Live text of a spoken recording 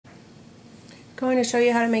Going to show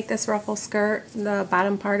you how to make this ruffle skirt, the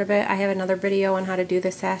bottom part of it. I have another video on how to do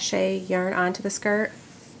the sachet yarn onto the skirt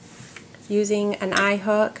using an eye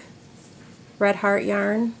hook, red heart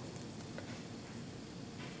yarn.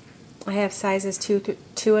 I have sizes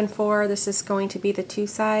 2 and 4. This is going to be the 2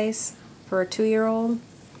 size for a 2-year-old.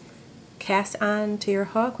 Cast on to your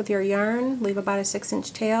hook with your yarn, leave about a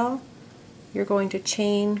 6-inch tail. You're going to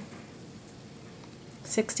chain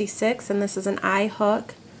 66, and this is an eye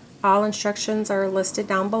hook. All instructions are listed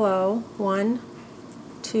down below. 1,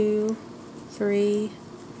 2, 3,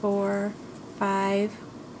 4, 5,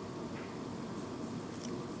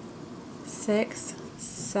 6,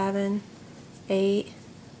 7, 8,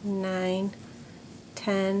 9,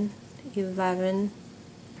 10, 11,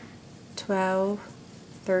 12,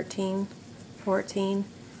 13, 14,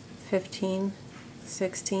 15,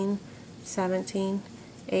 16, 17,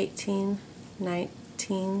 18,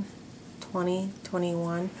 19, 20,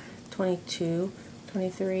 21, 22,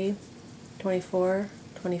 23, 24,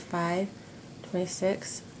 25,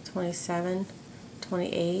 26, 27,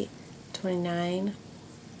 28, 29,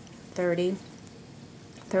 30,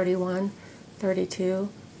 31, 32,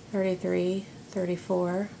 33,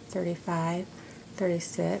 34, 35,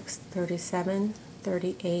 36, 37,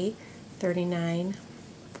 38, 39,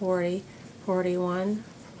 40, 41,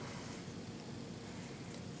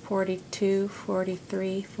 42,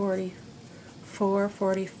 43, 44,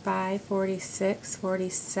 45, 46,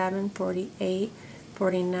 47, 48,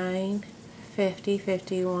 49, 50,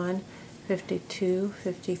 51, 52,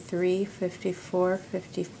 53, 54,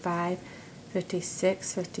 55,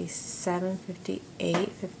 56, 57, 58,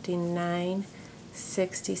 59,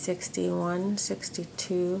 60, 61,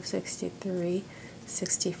 62, 63,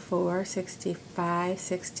 64, 65,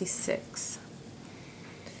 66.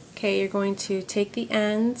 Okay, you're going to take the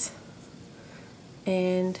ends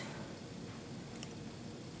and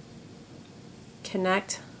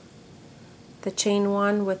connect the chain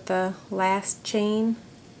 1 with the last chain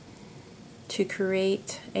to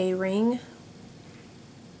create a ring,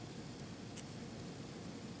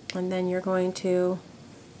 and then you're going to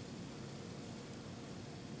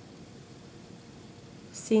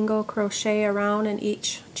single crochet around in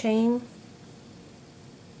each chain.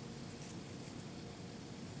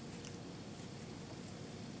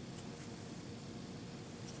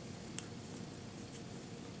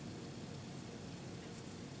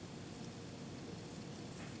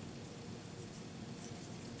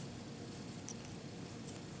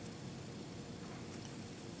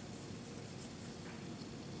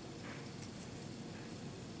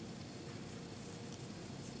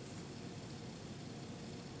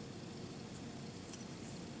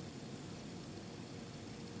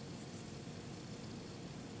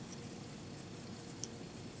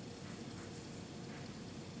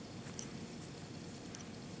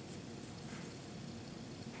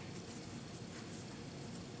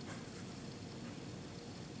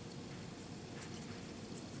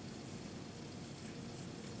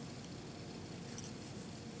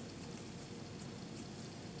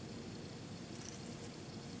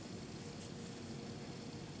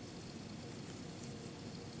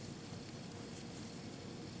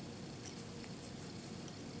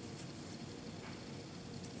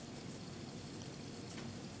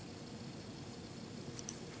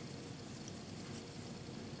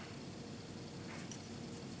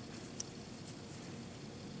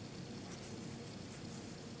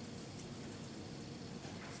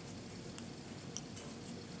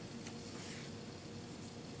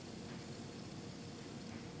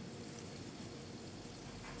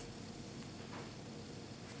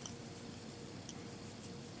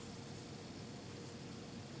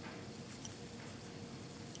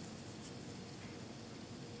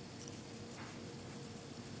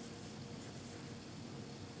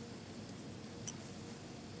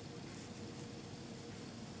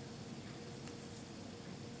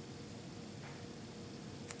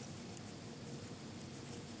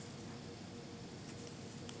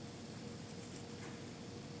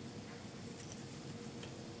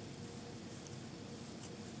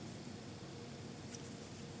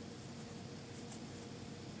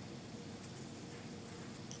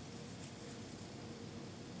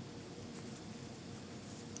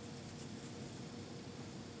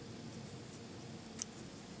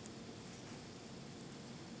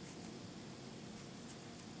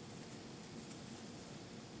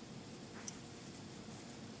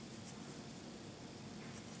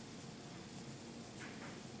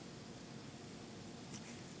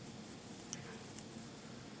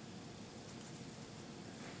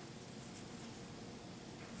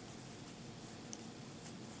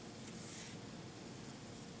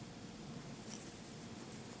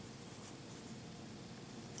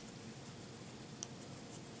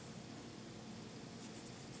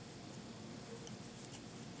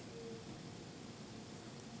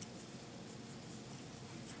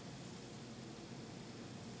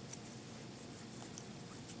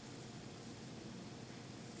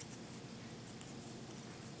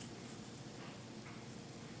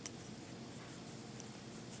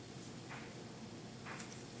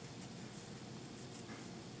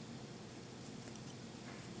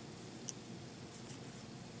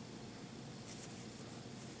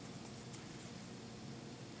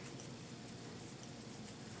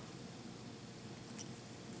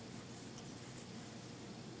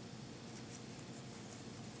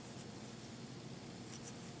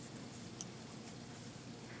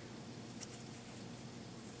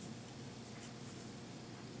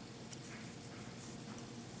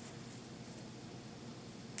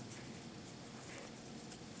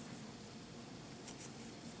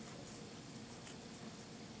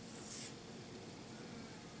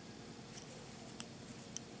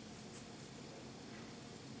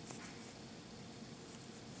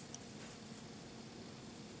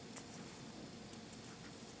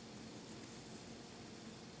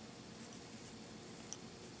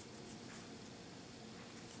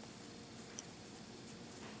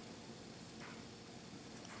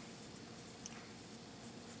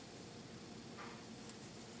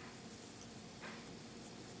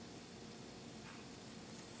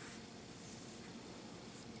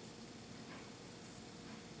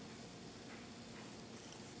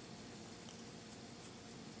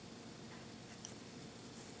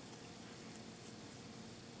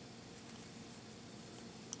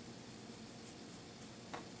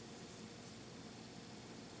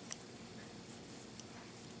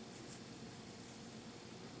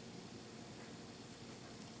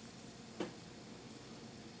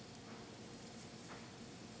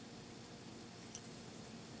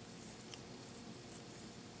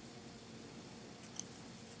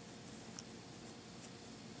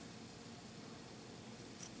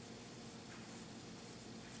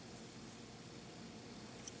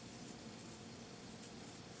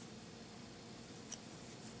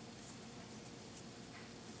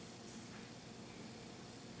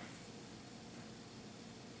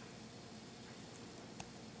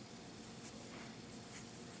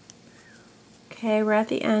 Okay, we're at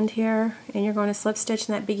the end here, and you're going to slip stitch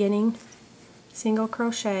in that beginning single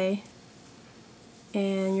crochet,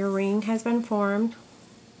 and your ring has been formed.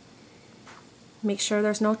 Make sure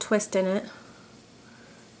there's no twist in it.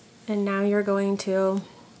 And now you're going to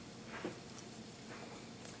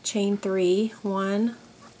chain 3, 1,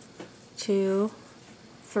 2,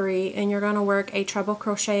 3, and you're going to work a treble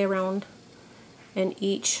crochet around in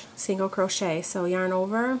each single crochet. So yarn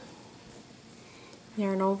over,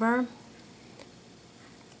 yarn over,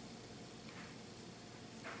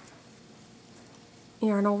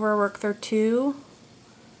 yarn over, work through 2,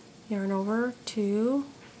 yarn over, 2,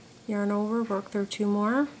 yarn over, work through 2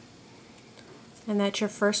 more, and that's your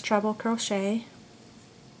first treble crochet.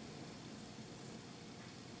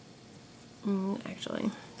 Actually,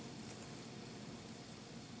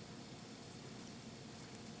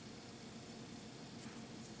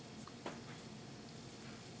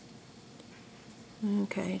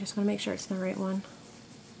 okay, just want to make sure it's the right one.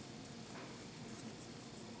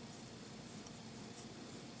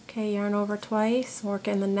 Okay, yarn over twice, work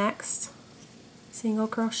in the next single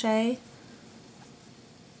crochet,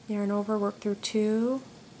 yarn over, work through 2,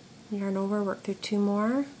 yarn over, work through 2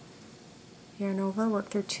 more, yarn over, work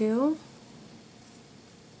through 2,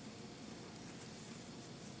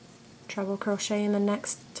 treble crochet in the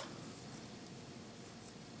next,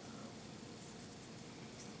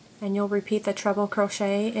 and you'll repeat the treble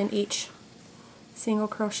crochet in each single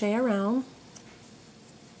crochet around.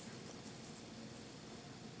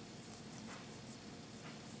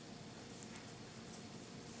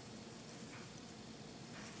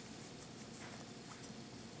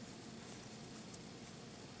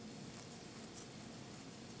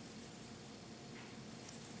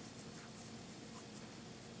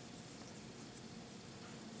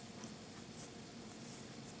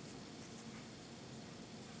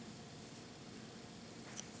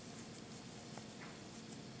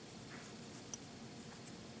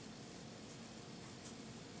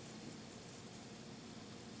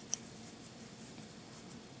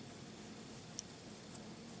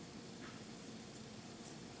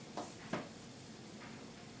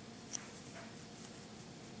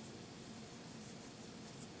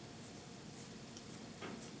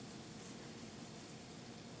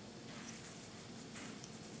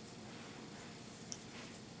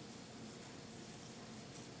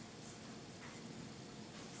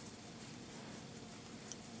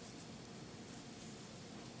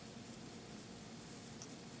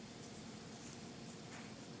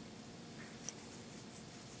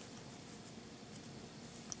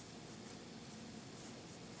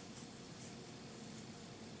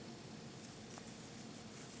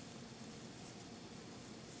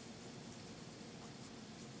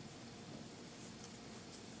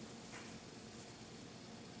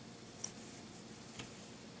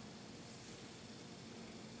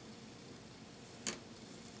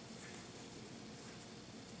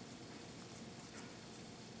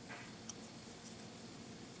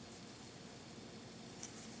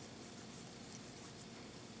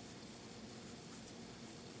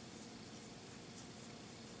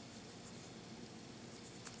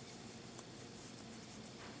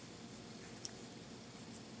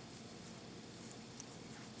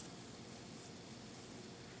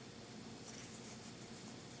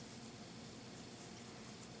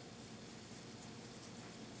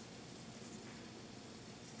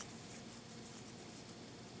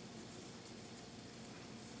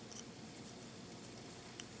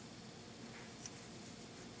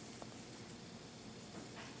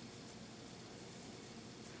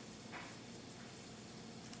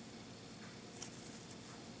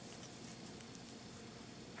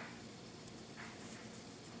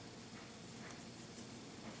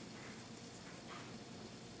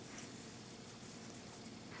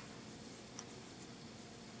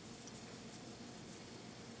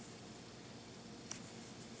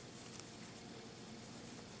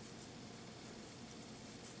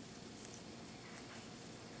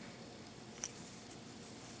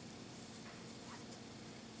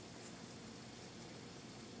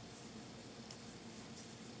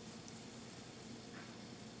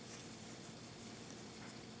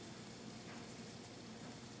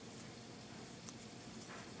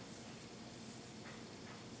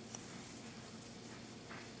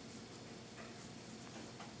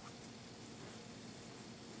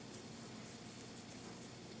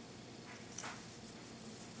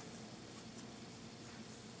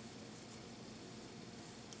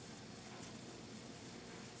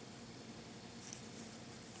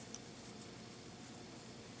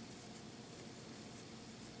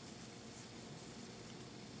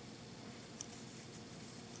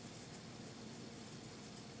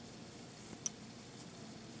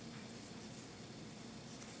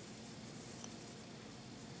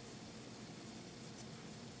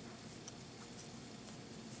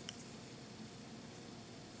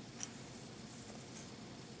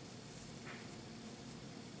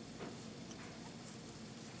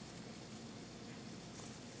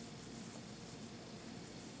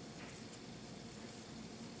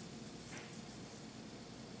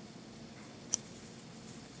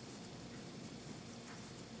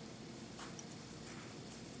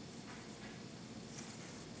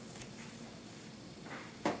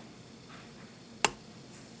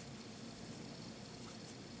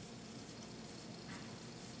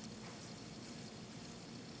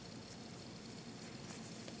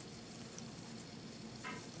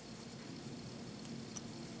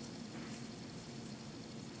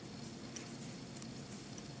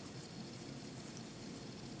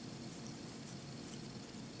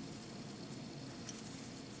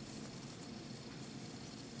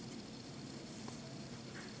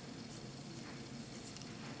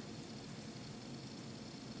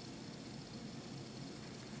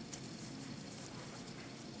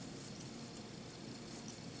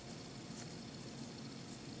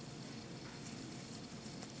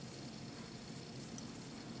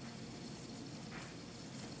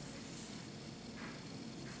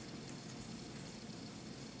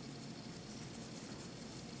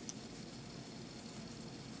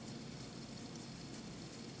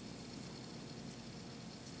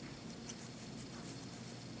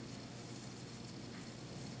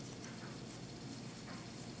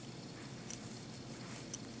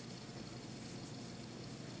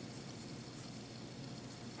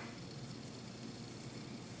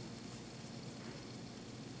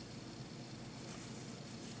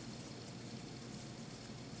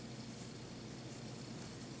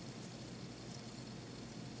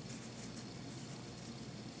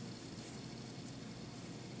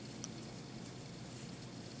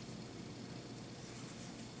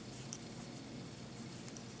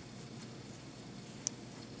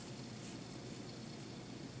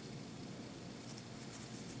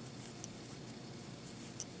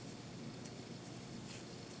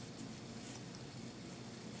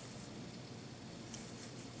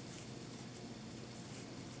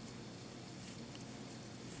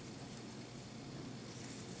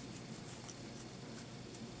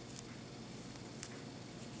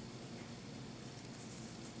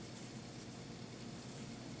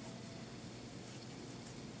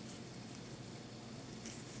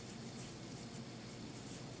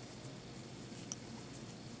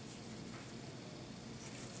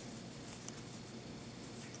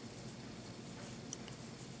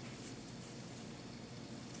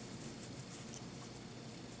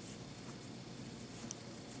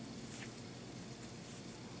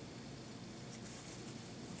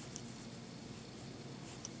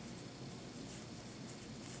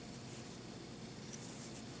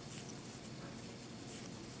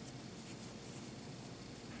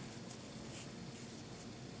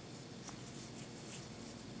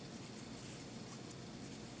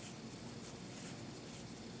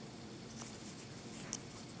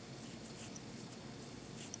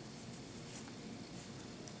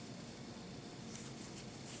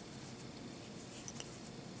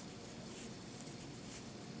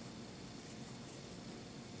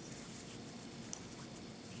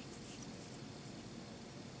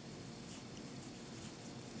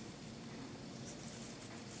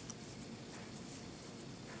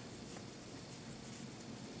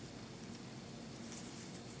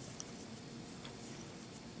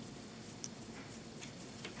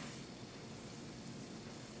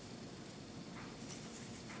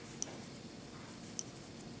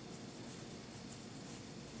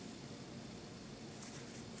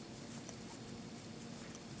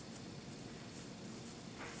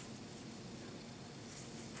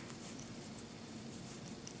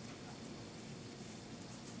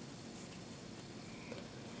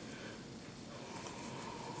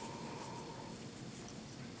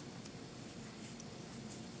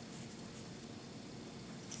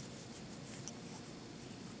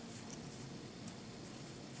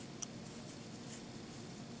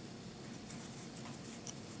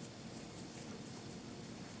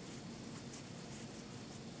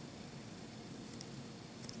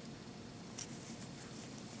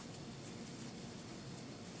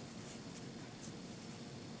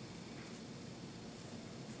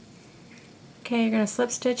 Okay, you're going to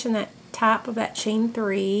slip stitch in that top of that chain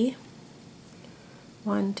 3.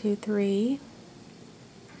 1, 2, 3.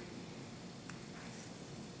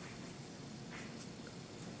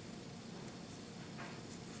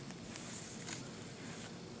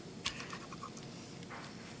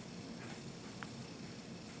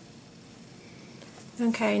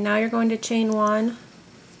 Okay, now you're going to chain 1,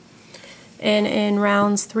 and in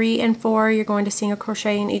rounds 3 and 4 you're going to single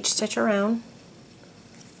crochet in each stitch around.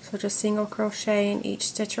 So just single crochet in each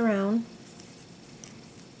stitch around.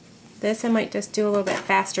 This I might just do a little bit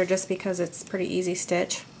faster just because it's pretty easy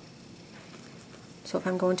stitch. So if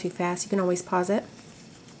I'm going too fast, you can always pause it.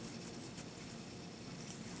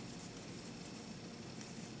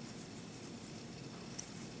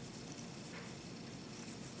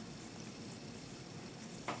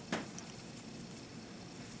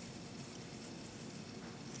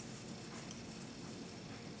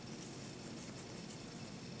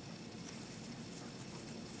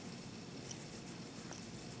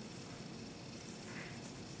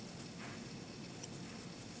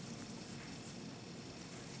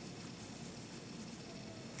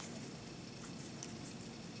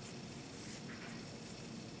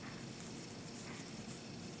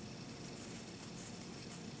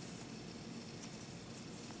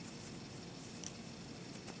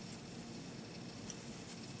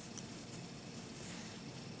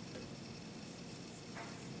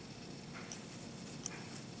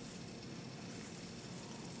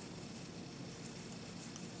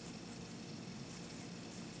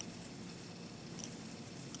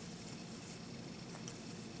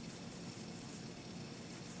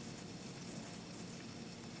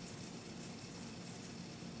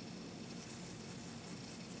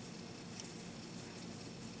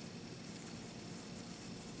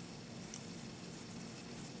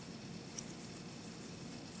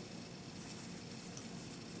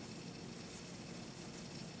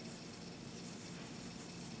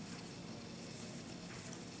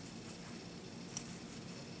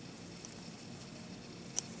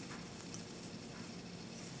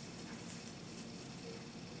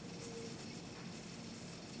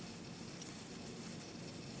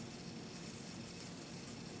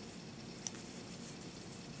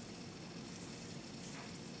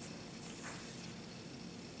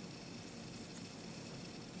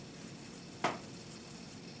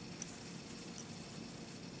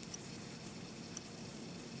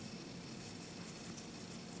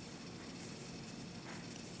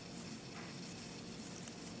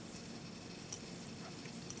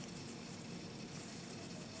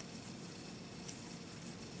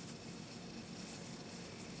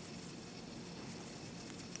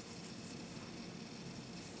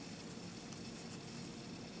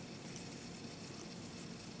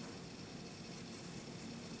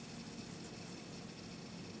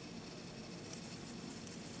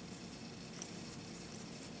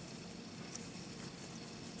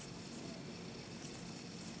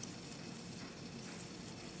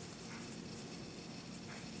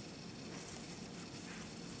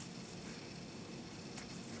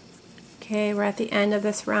 Okay, we're at the end of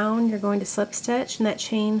this round. You're going to slip stitch in that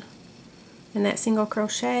chain and that single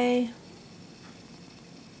crochet.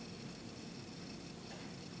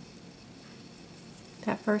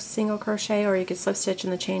 That first single crochet, or you could slip stitch in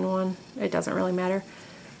the chain 1. It doesn't really matter.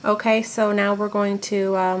 Okay, so now we're going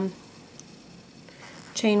to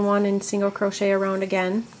chain 1 and single crochet around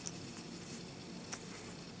again.